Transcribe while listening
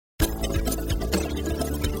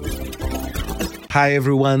Hi,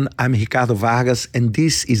 everyone. I'm Ricardo Vargas, and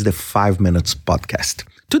this is the 5 Minutes Podcast.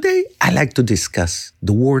 Today, I like to discuss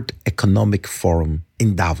the World Economic Forum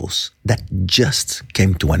in Davos that just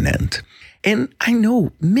came to an end. And I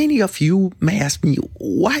know many of you may ask me,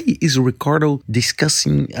 why is Ricardo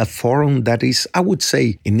discussing a forum that is, I would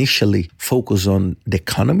say, initially focused on the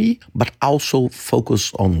economy, but also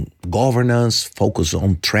focused on governance, focused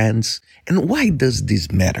on trends? And why does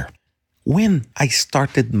this matter? When I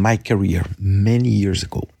started my career many years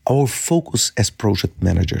ago, our focus as project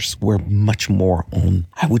managers were much more on,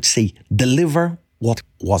 I would say, deliver what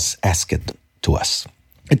was asked to us.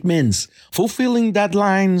 It means fulfilling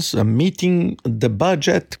deadlines, meeting the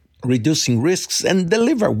budget, reducing risks, and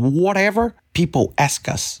deliver whatever people ask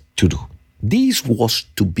us to do. This was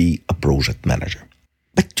to be a project manager.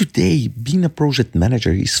 But today, being a project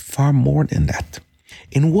manager is far more than that.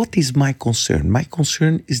 And what is my concern? My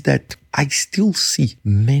concern is that I still see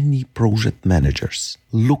many project managers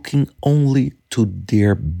looking only to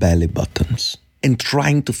their belly buttons and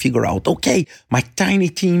trying to figure out, okay, my tiny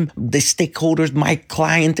team, the stakeholders, my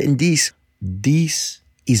client, and this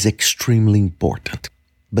is extremely important.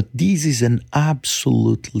 But this is an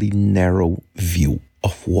absolutely narrow view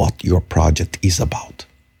of what your project is about.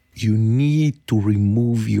 You need to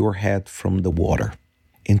remove your head from the water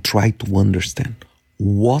and try to understand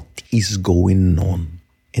what is going on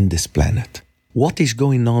in this planet. What is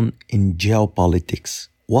going on in geopolitics?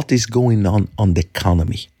 What is going on the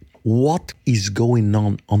economy? What is going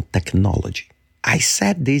on technology? I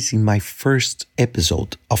said this in my first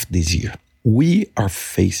episode of this year. We are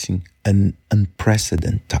facing an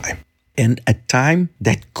unprecedented time, and a time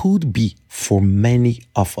that could be, for many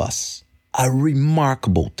of us, a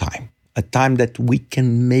remarkable time, a time that we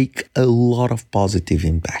can make a lot of positive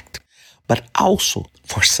impact. But also,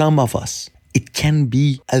 for some of us, it can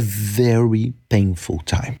be a very painful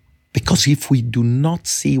time. Because if we do not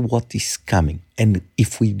see what is coming, and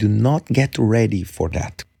if we do not get ready for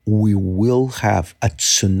that, we will have a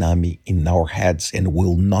tsunami in our heads and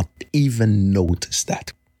will not even notice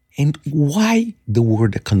that. And why the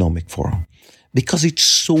World Economic Forum? Because it's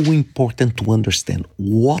so important to understand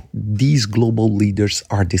what these global leaders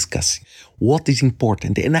are discussing, what is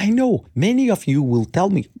important. And I know many of you will tell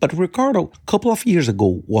me, but Ricardo, a couple of years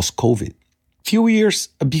ago was COVID. Few years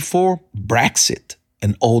before, Brexit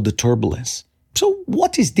and all the turbulence. So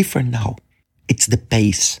what is different now? It's the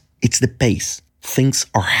pace. It's the pace. Things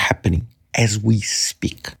are happening as we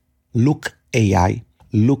speak. Look AI,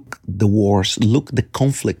 look the wars, look the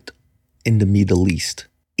conflict in the Middle East.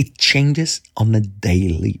 It changes on a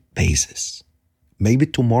daily basis. Maybe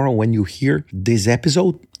tomorrow when you hear this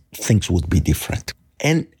episode, things would be different.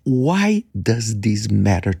 And why does this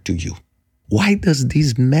matter to you? Why does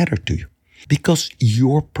this matter to you? Because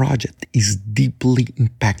your project is deeply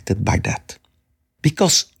impacted by that.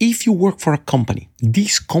 Because if you work for a company,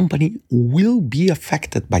 this company will be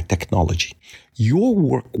affected by technology. Your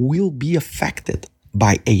work will be affected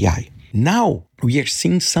by AI. Now, we are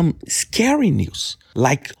seeing some scary news,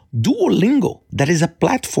 like Duolingo, that is a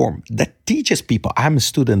platform that teaches people, I'm a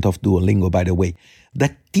student of Duolingo, by the way,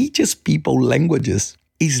 that teaches people languages,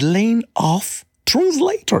 is laying off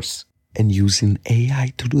translators and using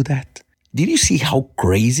AI to do that. Did you see how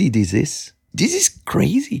crazy this is? This is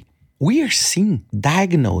crazy. We are seeing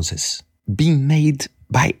diagnoses being made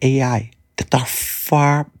by AI that are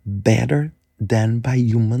far better than by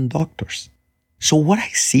human doctors. So what I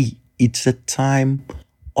see, it's a time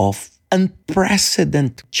of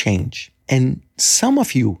unprecedented change. And some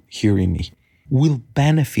of you hearing me will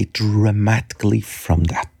benefit dramatically from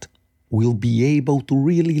that. Will be able to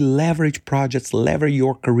really leverage projects, leverage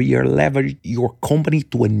your career, leverage your company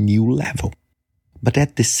to a new level. But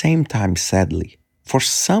at the same time, sadly, for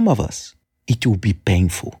some of us, it will be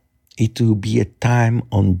painful. It will be a time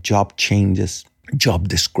on job changes, job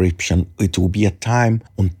description. It will be a time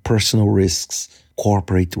on personal risks,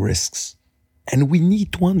 corporate risks. And we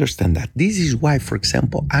need to understand that. This is why, for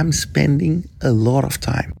example, I'm spending a lot of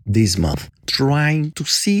time this month trying to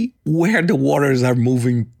see where the waters are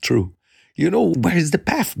moving through. Where is the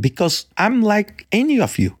path? Because I'm like any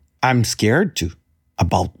of you. I'm scared too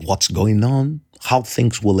about what's going on, how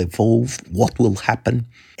things will evolve, what will happen.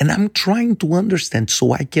 And I'm trying to understand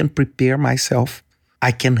so I can prepare myself.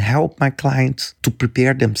 I can help my clients to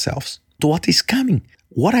prepare themselves to what is coming.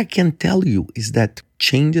 What I can tell you is that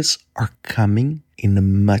changes are coming in a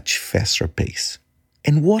much faster pace.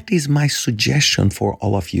 And what is my suggestion for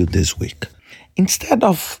all of you this week? Instead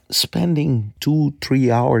of spending 2-3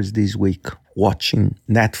 hours this week watching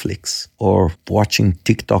Netflix or watching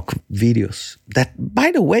TikTok videos, that,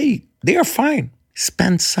 by the way, they are fine.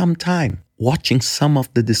 Spend some time watching some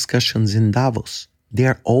of the discussions in Davos. They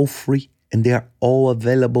are all free and they are all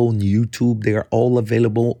available on YouTube. They are all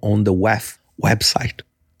available on the WEF website.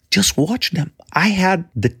 Just watch them. I had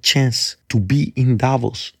the chance to be in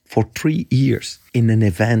Davos for 3 years in an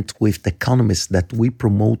event with the economists that we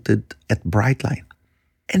promoted at Brightline.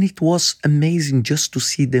 And it was amazing just to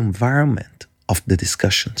see the environment of the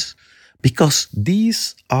discussions, because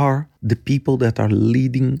these are the people that are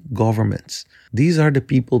leading governments. These are the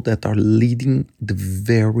people that are leading the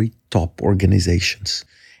very top organizations.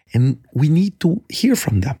 And we need to hear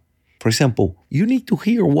from them. For example, you need to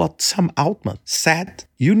hear what Sam Altman said.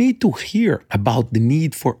 You need to hear about the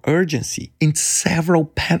need for urgency in several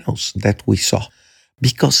panels that we saw,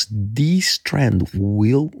 because this trend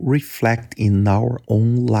will reflect in our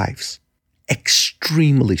own lives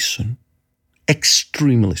extremely soon.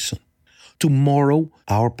 Extremely soon. Tomorrow,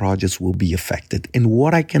 our projects will be affected. And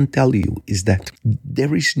what I can tell you is that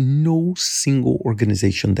there is no single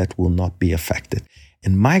organization that will not be affected.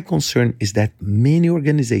 And my concern is that many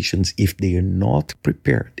organizations, if they are not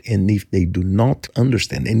prepared and if they do not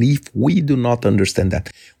understand, and if we do not understand that,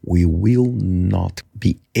 we will not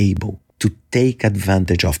be able to take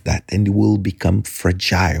advantage of that and it will become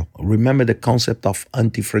fragile. Remember the concept of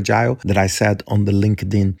anti-fragile that I said on the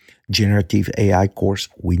LinkedIn generative AI course?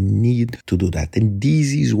 We need to do that. And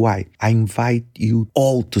this is why I invite you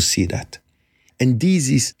all to see that. And this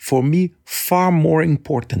is, for me, far more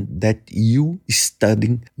important that you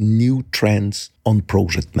studying new trends on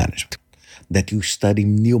project management, that you study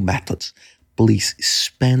new methods. Please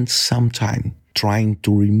spend some time trying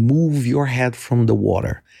to remove your head from the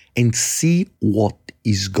water and see what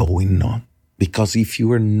is going on. Because if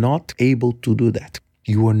you are not able to do that,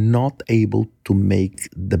 you are not able to make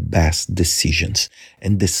the best decisions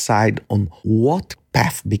and decide on what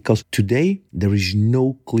path, because today there is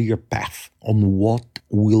no clear path on what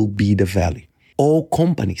will be the value. All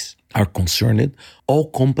companies are concerned. All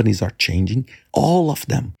companies are changing. All of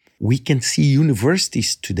them. We can see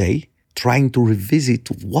universities today trying to revisit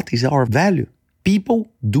what is our value. People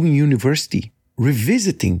doing university,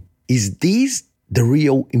 revisiting, is this the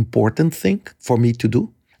real important thing for me to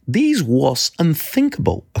do? This was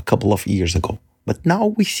unthinkable a couple of years ago, but now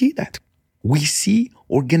we see that. We see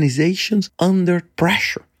organizations under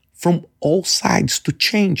pressure from all sides to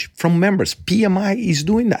change, from members. PMI is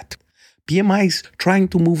doing that. PMI is trying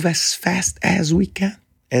to move as fast as we can.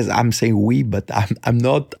 As I'm saying we, but I'm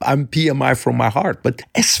PMI from my heart, but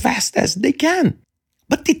as fast as they can.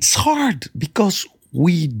 But it's hard because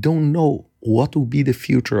we don't know what will be the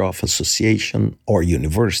future of association or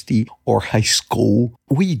university or high school.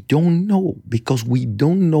 We don't know because we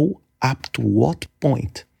don't know up to what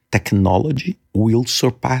point technology will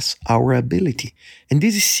surpass our ability. And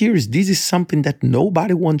this is serious. This is something that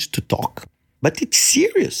nobody wants to talk. But it's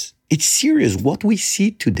serious. It's serious. What we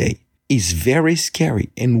see today is very scary.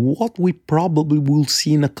 And what we probably will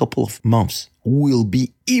see in a couple of months will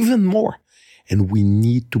be even more. And we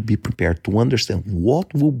need to be prepared to understand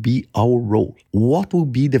what will be our role, what will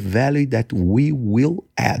be the value that we will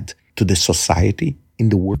add to the society in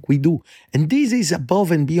the work we do. And this is above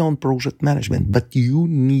and beyond project management, but you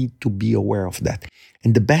need to be aware of that.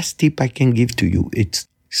 And the best tip I can give to you is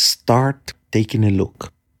start taking a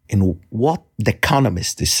look in what The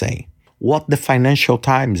Economist is saying, what the Financial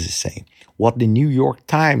Times is saying, what the New York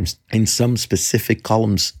Times in some specific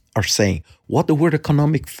columns are saying, what the World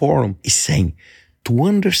Economic Forum is saying, to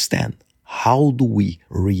understand how do we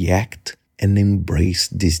react and embrace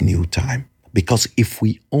this new time. Because if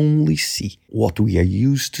we only see what we are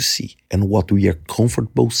used to see and what we are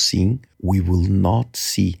comfortable seeing, we will not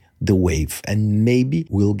see the wave and maybe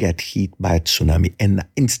we'll get hit by a tsunami. And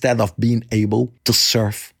instead of being able to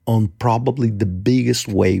surf on probably the biggest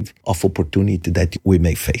wave of opportunity that we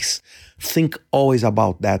may face. Think always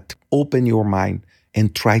about that. Open your mind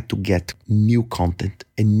and try to get new content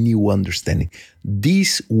and new understanding.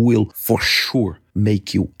 This will for sure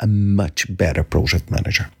make you a much better project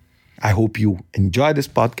manager. I hope you enjoy this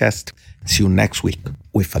podcast. See you next week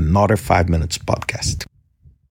with another 5 Minutes podcast.